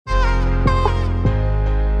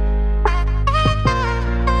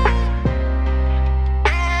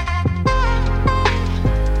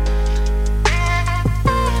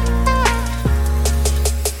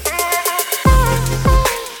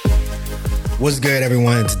What's good,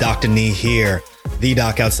 everyone? It's Dr. Nee here, the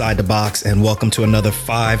doc outside the box, and welcome to another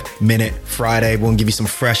 5-Minute Friday. We're going to give you some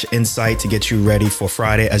fresh insight to get you ready for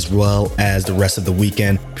Friday as well as the rest of the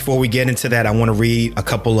weekend. Before we get into that, I want to read a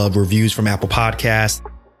couple of reviews from Apple Podcasts.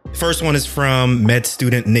 First one is from med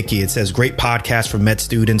student Nikki. It says, great podcast for med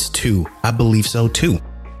students too. I believe so too.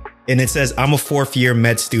 And it says, I'm a 4th-year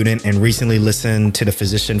med student and recently listened to the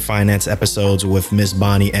physician finance episodes with Ms.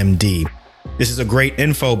 Bonnie, MD. This is a great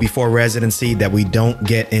info before residency that we don't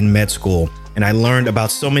get in med school. And I learned about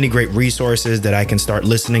so many great resources that I can start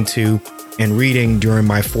listening to and reading during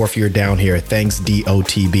my 4th year down here. Thanks,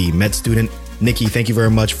 DOTB. Med student Nikki, thank you very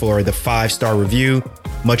much for the 5-star review.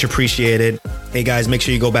 Much appreciated. Hey guys, make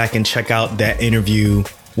sure you go back and check out that interview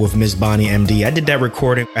with Ms. Bonnie, MD. I did that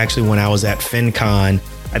recording actually when I was at FinCon.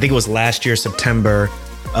 I think it was last year, September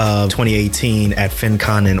of 2018 at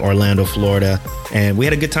FinCon in Orlando, Florida. And we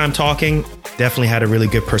had a good time talking. Definitely had a really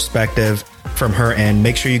good perspective from her. And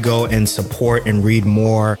make sure you go and support and read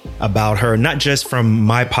more about her, not just from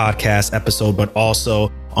my podcast episode, but also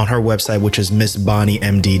on her website, which is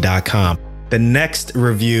missbonniemd.com. The next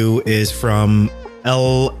review is from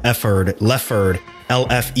Lefford,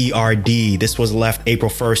 LFERD. This was left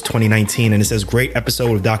April 1st, 2019. And it says, great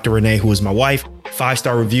episode with Dr. Renee, who is my wife.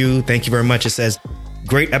 5-star review. Thank you very much. It says,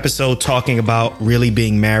 great episode talking about really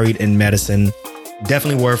being married in medicine.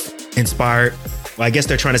 Definitely worth inspired. Well, I guess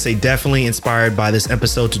they're trying to say definitely inspired by this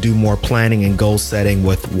episode to do more planning and goal setting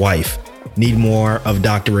with wife. Need more of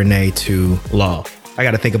Dr. Renee to law. I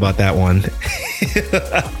got to think about that one.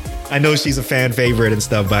 I know she's a fan favorite and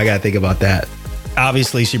stuff, but I got to think about that.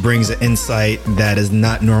 Obviously, she brings an insight that is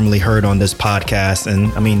not normally heard on this podcast.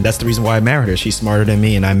 And I mean, that's the reason why I married her. She's smarter than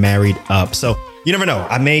me and I married up. So you never know.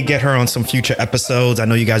 I may get her on some future episodes. I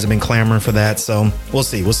know you guys have been clamoring for that. So we'll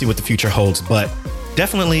see. We'll see what the future holds. But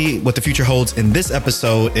definitely what the future holds in this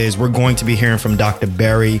episode is we're going to be hearing from Dr.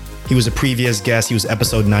 Berry. He was a previous guest. He was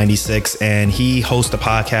episode 96 and he hosts a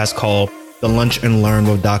podcast called The Lunch and Learn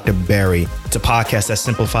with Dr. Berry. It's a podcast that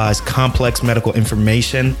simplifies complex medical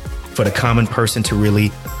information for the common person to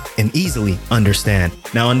really and easily understand.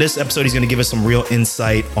 Now, in this episode, he's going to give us some real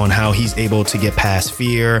insight on how he's able to get past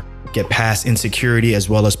fear, get past insecurity, as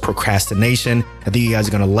well as procrastination. I think you guys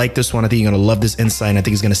are going to like this one. I think you're going to love this insight. And I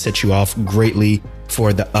think it's going to set you off greatly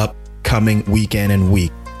for the upcoming weekend and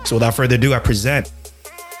week. So without further ado, I present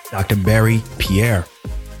Dr. Berry Pierre.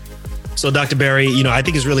 So Dr. Berry, I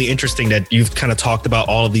think it's really interesting that you've kind of talked about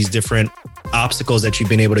all of these different obstacles that you've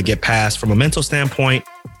been able to get past from a mental standpoint,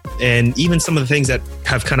 and even some of the things that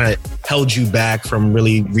have kind of held you back from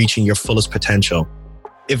really reaching your fullest potential.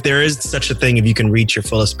 If there is such a thing, if you can reach your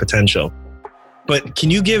fullest potential. But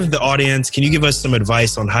can you give us some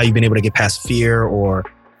advice on how you've been able to get past fear or,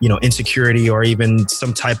 insecurity or even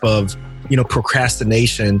some type of,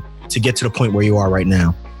 procrastination to get to the point where you are right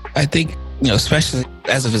now? I think, especially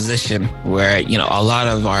as a physician where, a lot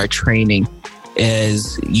of our training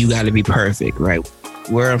is you got to be perfect, right?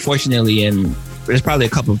 We're unfortunately there's probably a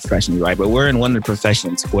couple of professions, right? But we're in one of the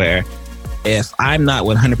professions where if I'm not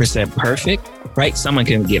 100% perfect, right, someone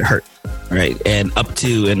can get hurt, right? And up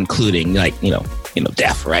to including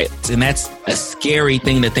death, right? And that's a scary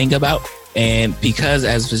thing to think about. And because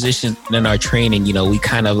as physicians in our training, we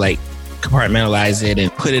kind of compartmentalize it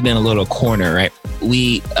and put it in a little corner, right?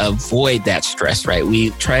 We avoid that stress, right?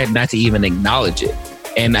 We try not to even acknowledge it.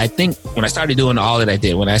 And I think when I started doing all that I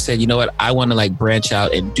did, when I said, you know what, I want to branch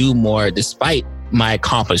out and do more despite my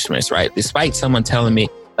accomplishments, right? Despite someone telling me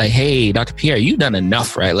hey, Dr. Pierre, you've done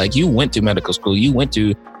enough, right? You went to medical school, you went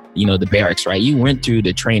to, the barracks, right? You went through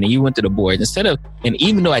the training, you went to the board. And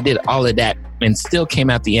even though I did all of that and still came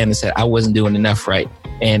out the end and said I wasn't doing enough, right?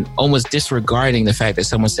 And almost disregarding the fact that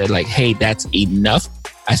someone said hey, that's enough.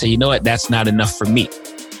 I said, you know what, that's not enough for me.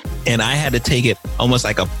 And I had to take it almost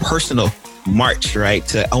like a personal march, right?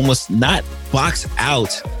 To almost not box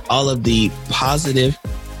out all of the positive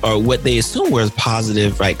or what they assume was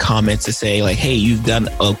positive, right? Comments to say hey, you've done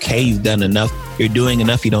okay, you've done enough, you're doing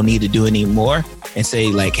enough, you don't need to do any more. And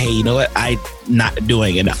say hey, you know what, I'm not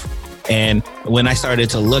doing enough. And when I started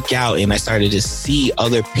to look out and I started to see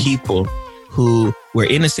other people who were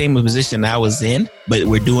in the same position I was in, but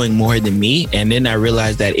were doing more than me. And then I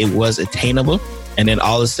realized that it was attainable. And then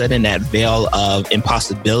all of a sudden that veil of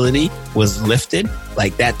impossibility was lifted.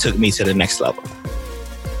 That took me to the next level.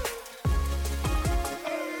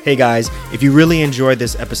 Hey guys, if you really enjoyed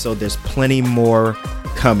this episode, there's plenty more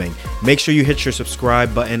coming. Make sure you hit your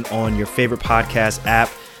subscribe button on your favorite podcast app.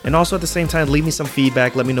 And also at the same time, leave me some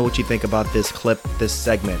feedback. Let me know what you think about this clip, this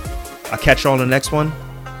segment. I'll catch you all on the next one.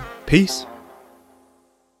 Peace.